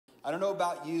I don't know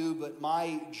about you, but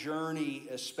my journey,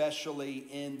 especially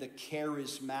in the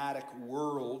charismatic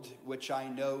world, which I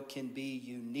know can be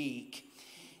unique,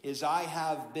 is I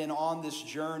have been on this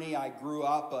journey. I grew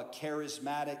up a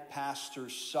charismatic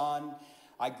pastor's son.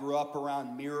 I grew up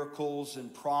around miracles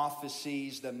and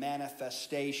prophecies, the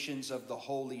manifestations of the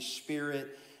Holy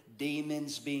Spirit,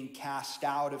 demons being cast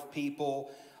out of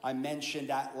people. I mentioned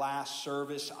at last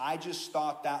service, I just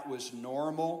thought that was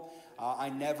normal. I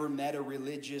never met a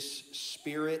religious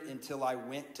spirit until I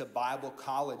went to Bible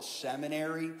college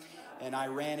seminary, and I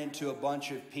ran into a bunch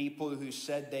of people who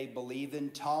said they believe in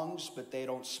tongues, but they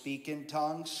don't speak in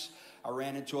tongues. I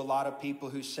ran into a lot of people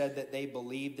who said that they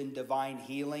believed in divine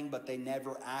healing, but they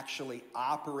never actually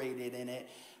operated in it.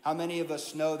 How many of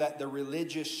us know that the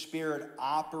religious spirit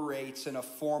operates in a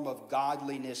form of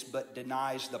godliness but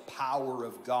denies the power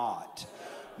of God?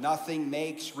 Nothing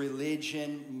makes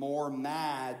religion more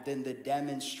mad than the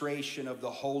demonstration of the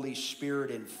Holy Spirit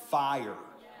in fire.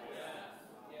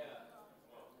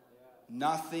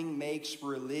 Nothing makes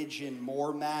religion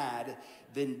more mad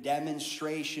than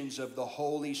demonstrations of the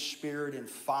Holy Spirit in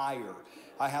fire.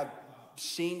 I have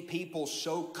seen people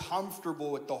so comfortable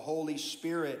with the Holy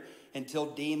Spirit until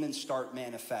demons start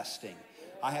manifesting.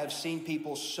 I have seen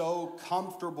people so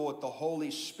comfortable with the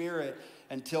Holy Spirit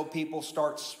until people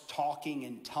start talking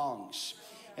in tongues.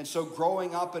 And so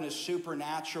growing up in a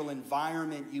supernatural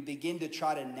environment, you begin to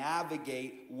try to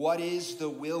navigate what is the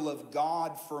will of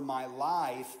God for my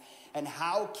life, and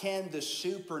how can the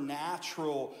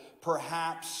supernatural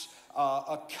perhaps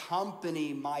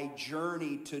accompany my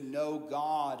journey to know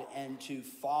God and to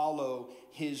follow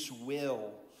His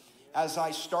will. As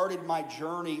I started my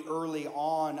journey early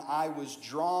on, I was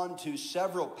drawn to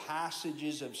several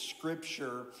passages of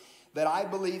Scripture that I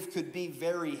believe could be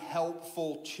very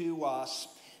helpful to us,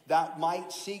 that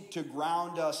might seek to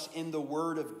ground us in the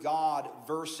Word of God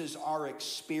versus our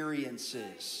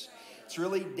experiences. It's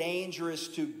really dangerous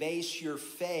to base your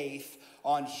faith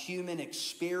on human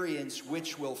experience,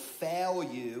 which will fail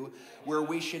you, where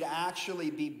we should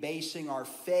actually be basing our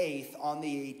faith on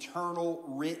the eternal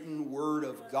written Word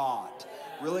of God.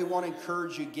 Really want to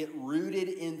encourage you, get rooted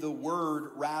in the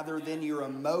Word rather than your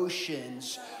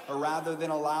emotions, or rather than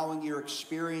allowing your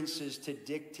experiences to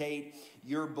dictate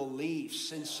your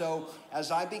beliefs. And so as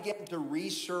I began to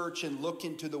research and look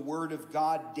into the Word of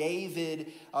God,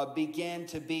 David began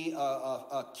to be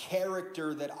a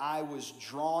character that I was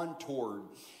drawn toward.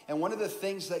 And one of the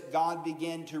things that God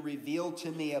began to reveal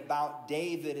to me about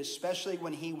David, especially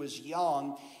when he was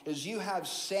young, is you have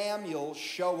Samuel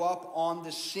show up on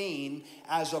the scene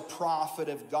as a prophet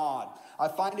of God. I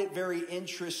find it very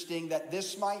interesting that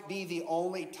this might be the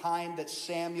only time that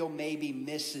Samuel maybe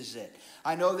misses it.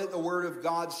 I know that the Word of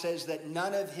God says that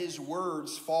none of his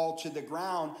words fall to the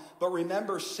ground, but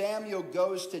remember, Samuel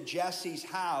goes to Jesse's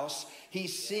house.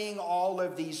 He's seeing all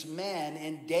of these men,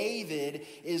 and David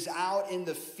is out in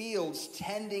the fields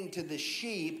tending to the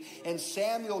sheep, and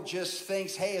Samuel just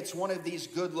thinks, hey, it's one of these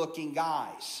good-looking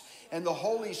guys. And the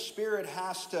Holy Spirit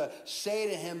has to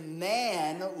say to him,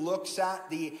 man looks at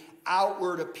the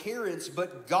outward appearance,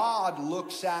 but God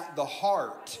looks at the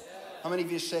heart. How many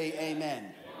of you say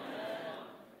amen?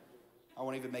 I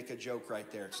won't even make a joke right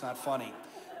there. It's not funny.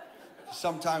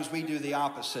 Sometimes we do the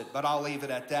opposite, but I'll leave it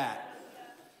at that.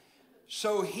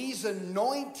 So he's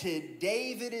anointed.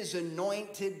 David is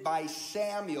anointed by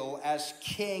Samuel as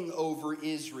king over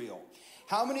Israel.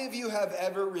 How many of you have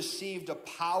ever received a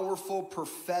powerful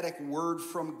prophetic word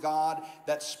from God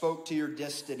that spoke to your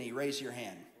destiny? Raise your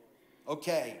hand.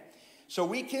 Okay. So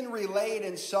we can relate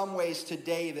in some ways to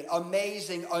David.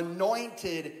 Amazing,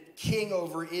 anointed king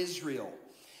over Israel.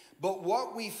 But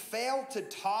what we fail to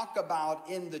talk about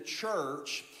in the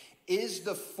church is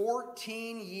the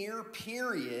 14-year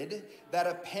period that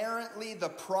apparently the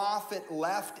prophet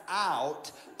left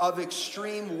out of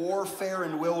extreme warfare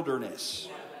and wilderness.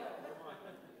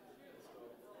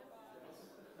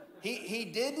 He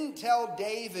didn't tell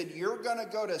David, you're going to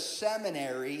go to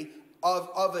seminary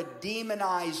of a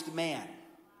demonized man.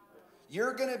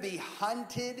 You're going to be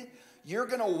hunted. You're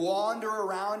going to wander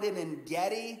around in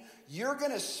En-Gedi. You're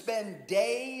going to spend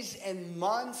days and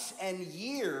months and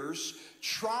years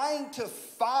trying to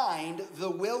find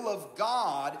the will of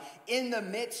God in the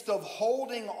midst of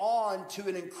holding on to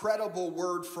an incredible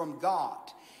word from God.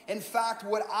 In fact,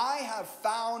 what I have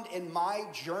found in my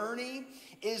journey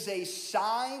is a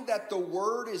sign that the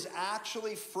word is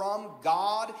actually from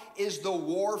God is the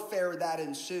warfare that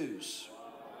ensues.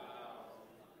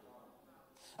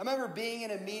 I remember being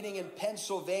in a meeting in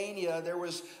Pennsylvania. There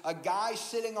was a guy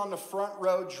sitting on the front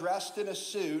row dressed in a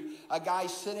suit, a guy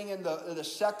sitting in the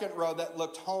second row that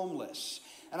looked homeless.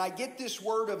 And I get this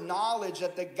word of knowledge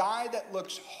that the guy that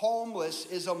looks homeless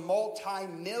is a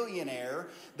multi-millionaire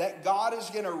that God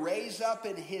is going to raise up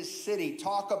in his city.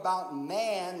 Talk about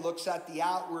man looks at the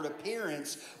outward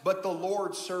appearance, but the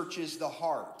Lord searches the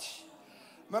heart.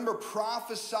 I remember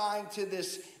prophesying to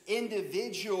this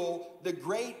individual the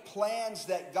great plans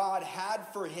that God had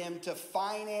for him to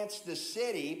finance the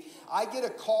city. I get a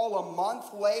call a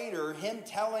month later, him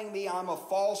telling me I'm a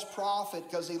false prophet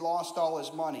because he lost all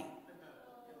his money.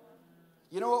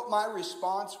 You know what my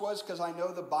response was, because I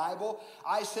know the Bible?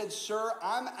 I said, sir,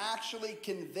 I'm actually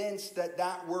convinced that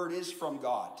that word is from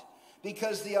God.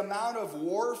 Because the amount of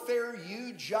warfare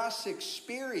you just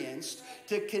experienced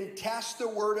to contest the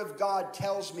word of God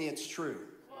tells me it's true.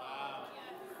 Wow.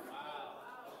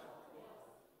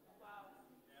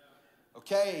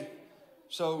 Okay.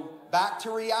 So back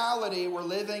to reality. We're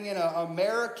living in an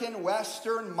American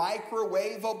Western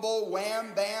microwavable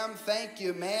wham bam. Thank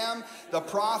you, ma'am. The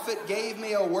prophet gave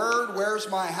me a word. Where's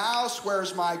my house?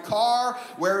 Where's my car?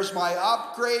 Where's my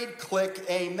upgrade? Click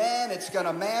amen. It's going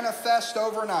to manifest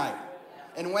overnight.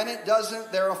 And when it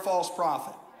doesn't, they're a false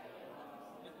prophet.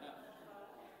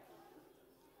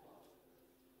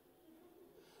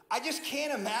 I just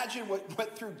can't imagine what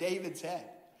went through David's head.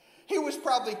 He was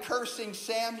probably cursing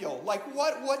Samuel. Like,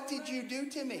 what did you do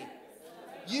to me?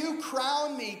 You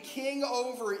crowned me king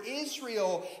over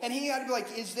Israel. And he had to be like,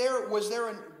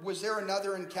 was there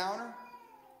another encounter?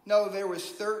 No, there was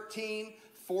 13,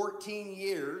 14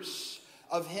 years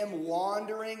of him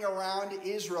wandering around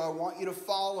Israel. I want you to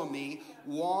follow me.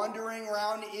 Wandering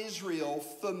around Israel,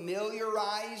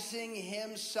 familiarizing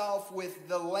himself with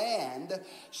the land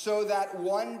so that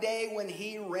one day when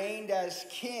he reigned as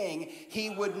king, he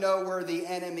would know where the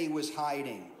enemy was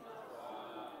hiding.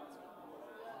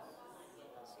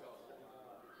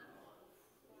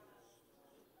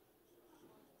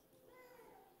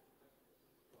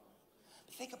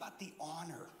 Think about the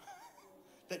honor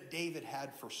that David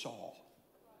had for Saul.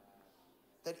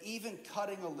 That even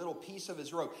cutting a little piece of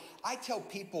his robe. I tell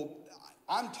people,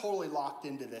 I'm totally locked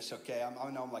into this, okay?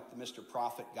 I know I'm like the Mr.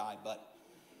 Prophet guy, but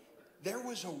there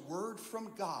was a word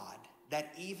from God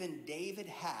that even David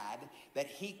had that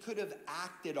he could have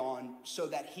acted on so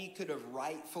that he could have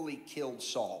rightfully killed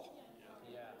Saul.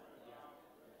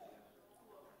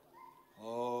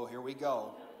 Oh, here we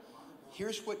go.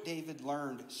 Here's what David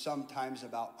learned sometimes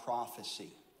about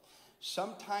prophecy.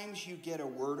 Sometimes you get a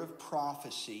word of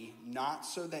prophecy, not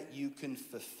so that you can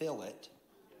fulfill it,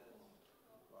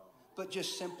 but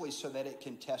just simply so that it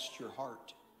can test your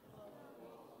heart.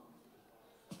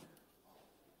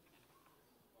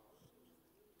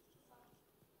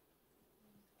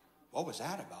 What was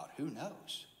that about? Who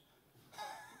knows?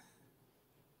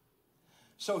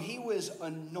 So he was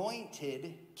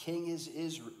anointed king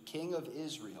of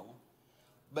Israel,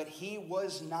 but he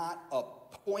was not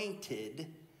appointed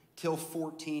till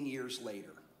 14 years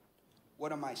later.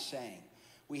 What am I saying?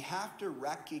 We have to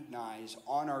recognize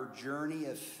on our journey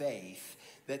of faith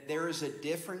that there is a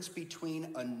difference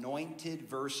between anointed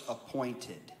versus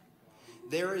appointed.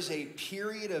 There is a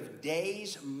period of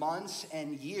days, months,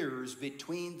 and years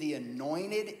between the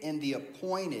anointed and the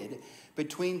appointed,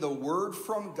 between the word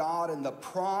from God and the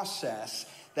process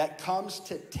that comes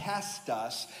to test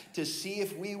us to see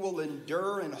if we will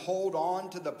endure and hold on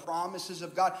to the promises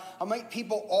of God. I meet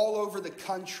people all over the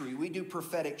country. We do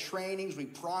prophetic trainings. We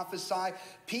prophesy.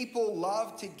 People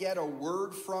love to get a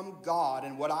word from God.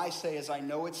 And what I say is, I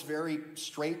know it's very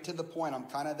straight to the point. I'm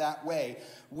kind of that way.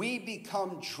 We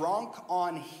become drunk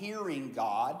on hearing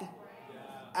God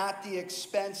at the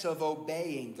expense of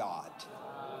obeying God.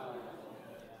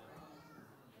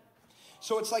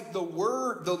 So it's like the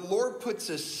Lord puts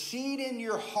a seed in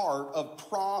your heart of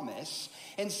promise.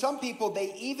 And some people,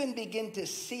 they even begin to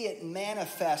see it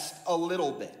manifest a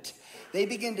little bit. They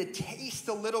begin to taste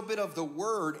a little bit of the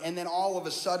word, and then all of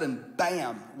a sudden,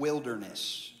 bam,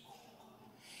 wilderness.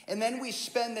 And then we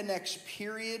spend the next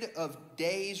period of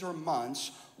days or months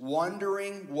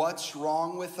wondering what's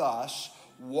wrong with us,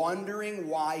 wondering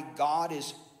why God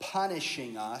is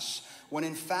punishing us, when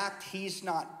in fact he's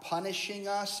not punishing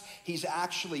us, he's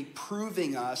actually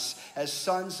proving us as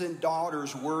sons and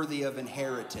daughters worthy of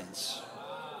inheritance.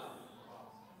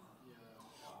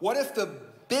 What if the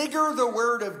bigger the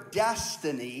word of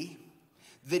destiny,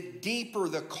 the deeper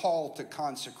the call to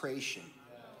consecration?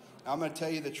 Now, I'm going to tell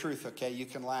you the truth, okay? You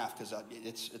can laugh because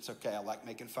it's okay. I like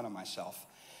making fun of myself.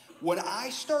 When I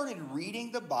started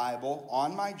reading the Bible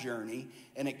on my journey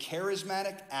in a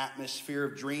charismatic atmosphere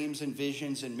of dreams and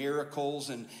visions and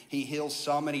miracles, and he heals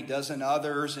some and he doesn't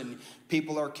others, and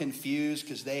people are confused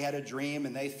because they had a dream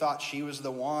and they thought she was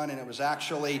the one, and it was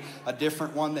actually a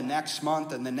different one the next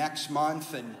month and the next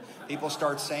month, and people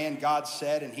start saying God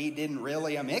said and he didn't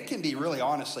really. I mean, it can be really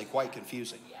honestly quite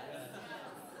confusing.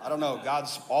 I don't know,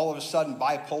 God's all of a sudden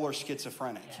bipolar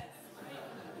schizophrenic.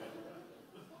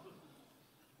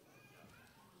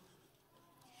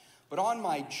 But on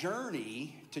my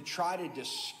journey to try to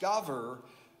discover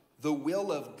the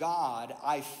will of God,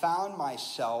 I found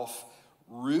myself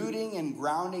rooting and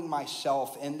grounding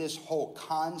myself in this whole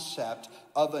concept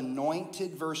of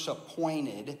anointed versus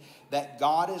appointed, that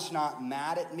God is not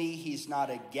mad at me, he's not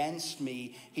against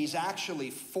me, he's actually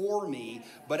for me.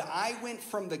 But I went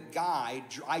from the guy,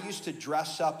 I used to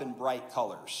dress up in bright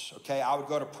colors, okay? I would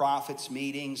go to prophets'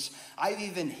 meetings. I've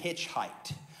even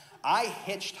hitchhiked. I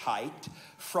hitchhiked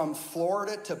from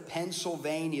Florida to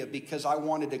Pennsylvania because I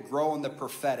wanted to grow in the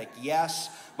prophetic. Yes,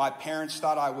 my parents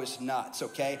thought I was nuts,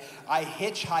 okay? I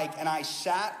hitchhiked and I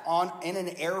sat in an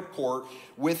airport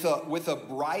with a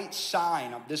bright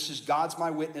sign. This is God's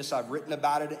my witness. I've written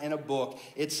about it in a book.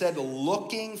 It said,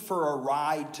 "Looking for a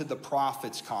ride to the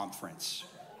prophets conference."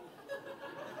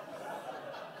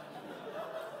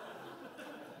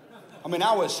 I mean,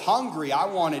 I was hungry. I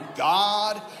wanted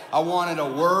God. I wanted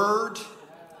a word.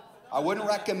 I wouldn't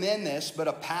recommend this, but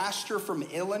a pastor from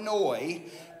Illinois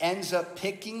ends up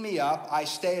picking me up. I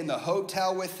stay in the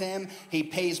hotel with him. He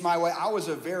pays my way. I was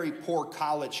a very poor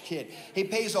college kid. He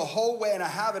pays a whole way, and I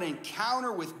have an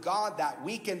encounter with God that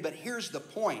weekend. But here's the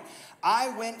point. I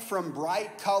went from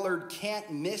bright-colored, can't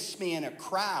miss me in a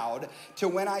crowd, to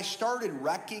when I started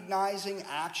recognizing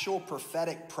actual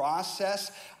prophetic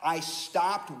process, I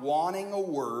stopped wanting a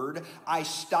word. I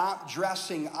stopped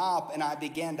dressing up, and I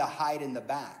began to hide in the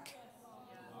back.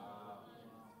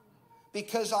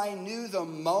 Because I knew the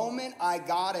moment I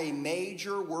got a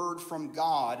major word from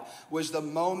God was the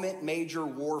moment major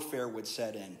warfare would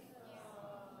set in.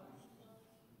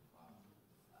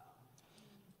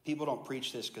 People don't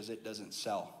preach this because it doesn't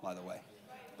sell, by the way.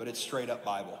 But it's straight up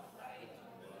Bible.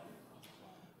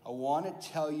 I want to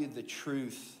tell you the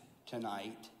truth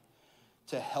tonight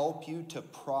to help you to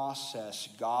process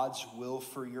God's will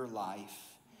for your life.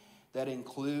 That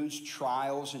includes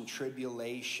trials and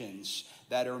tribulations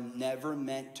that are never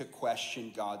meant to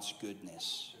question God's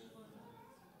goodness.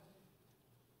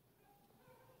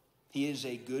 He is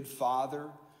a good Father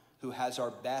who has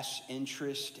our best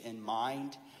interest in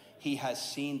mind. He has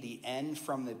seen the end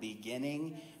from the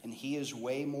beginning, and he is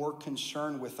way more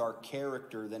concerned with our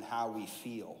character than how we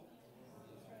feel.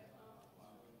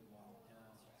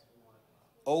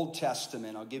 Old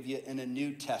Testament, I'll give you in a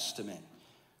New Testament.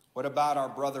 What about our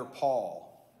brother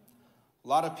Paul? A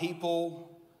lot of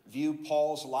people view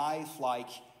Paul's life like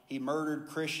he murdered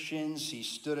Christians, he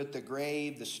stood at the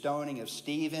grave, the stoning of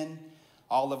Stephen.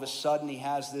 All of a sudden he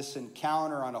has this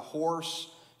encounter on a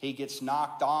horse. He gets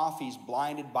knocked off, he's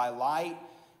blinded by light,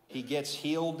 he gets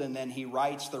healed, and then he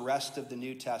writes the rest of the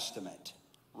New Testament.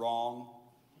 Wrong.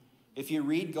 If you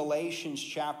read Galatians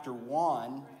chapter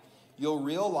 1, you'll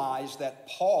realize that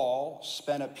Paul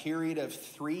spent a period of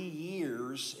 3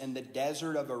 years in the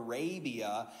desert of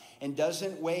Arabia and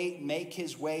doesn't make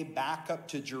his way back up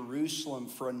to Jerusalem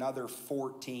for another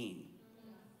 14.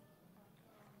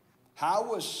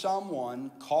 How was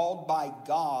someone called by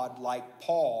God like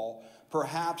Paul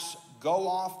perhaps go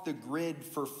off the grid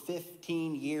for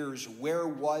 15 years? Where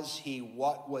was he?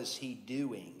 What was he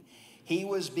doing? He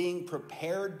was being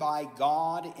prepared by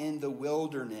God in the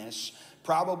wilderness,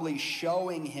 probably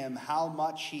showing him how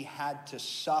much he had to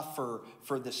suffer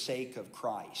for the sake of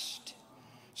Christ.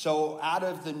 So out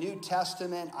of the New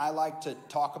Testament, I like to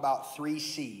talk about 3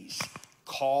 C's.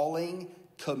 Calling,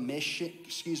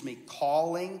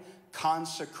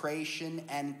 consecration,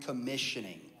 and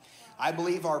commissioning. I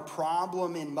believe our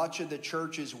problem in much of the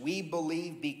church is we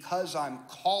believe because I'm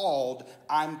called,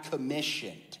 I'm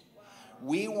commissioned.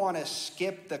 We want to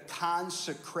skip the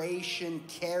consecration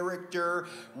character.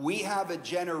 We have a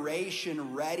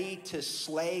generation ready to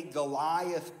slay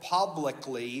Goliath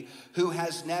publicly who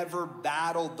has never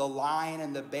battled the lion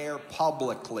and the bear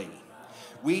publicly.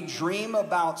 We dream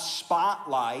about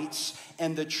spotlights,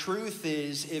 and the truth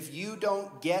is, if you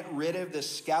don't get rid of the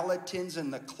skeletons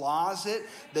in the closet,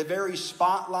 the very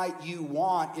spotlight you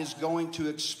want is going to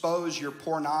expose your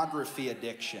pornography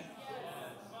addiction.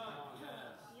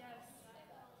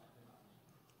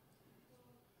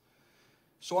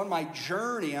 So on my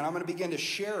journey, and I'm going to begin to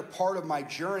share a part of my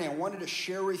journey, I wanted to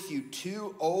share with you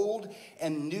 2 Old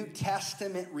and New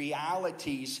Testament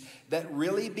realities that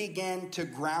really began to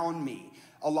ground me.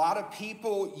 A lot of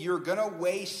people, you're going to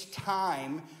waste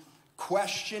time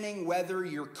questioning whether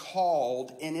you're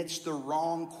called, and it's the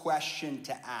wrong question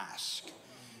to ask.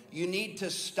 You need to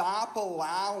stop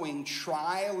allowing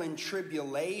trial and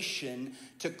tribulation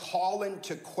to call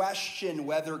into question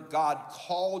whether God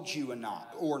called you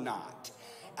or not.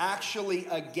 Actually,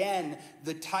 again,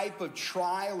 the type of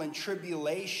trial and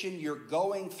tribulation you're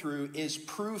going through is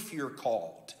proof you're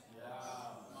called.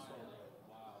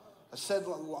 I said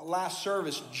last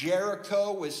service,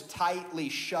 Jericho was tightly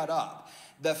shut up.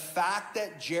 The fact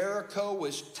that Jericho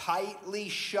was tightly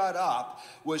shut up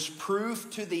was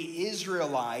proof to the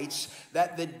Israelites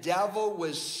that the devil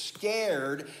was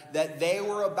scared that they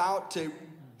were about to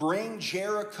bring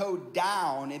Jericho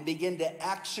down and begin to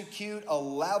execute a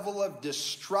level of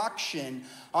destruction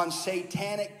on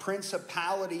satanic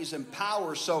principalities and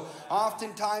powers. So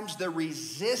oftentimes the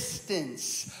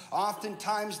resistance,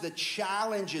 oftentimes the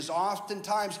challenges,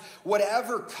 oftentimes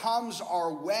whatever comes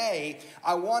our way,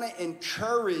 I want to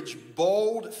encourage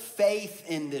bold faith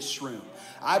in this room.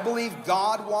 I believe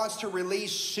God wants to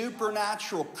release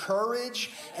supernatural courage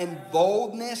and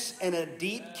boldness and a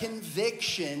deep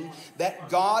conviction that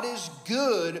God is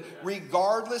good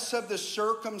regardless of the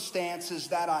circumstances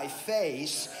that I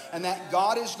face, and that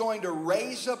God is going to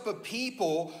raise up a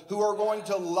people who are going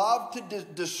to love to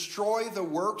destroy the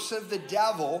works of the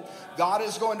devil. God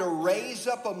is going to raise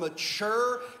up a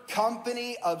mature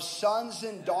company of sons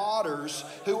and daughters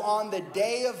who on the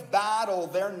day of battle,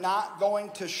 they're not going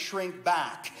to shrink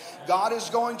back. God is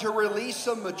going to release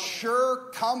a mature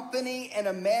company in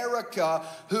America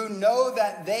who know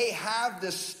that they have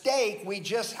the steak. We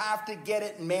just have to get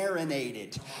it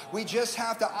marinated. We just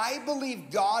have to, I believe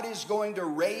God is going to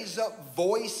raise up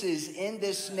voices in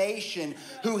this nation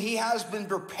who he has been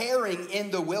preparing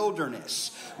in the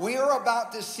wilderness. We are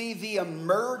about to see the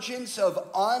emergence of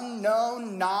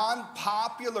unknown,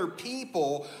 non-popular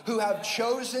people who have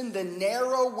chosen the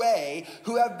narrow way,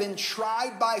 who have been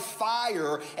tried by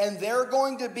fire, and they're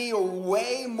going to be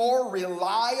way more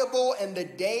reliable in the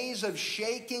days of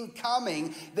shaking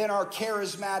coming than our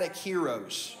charismatic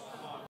heroes.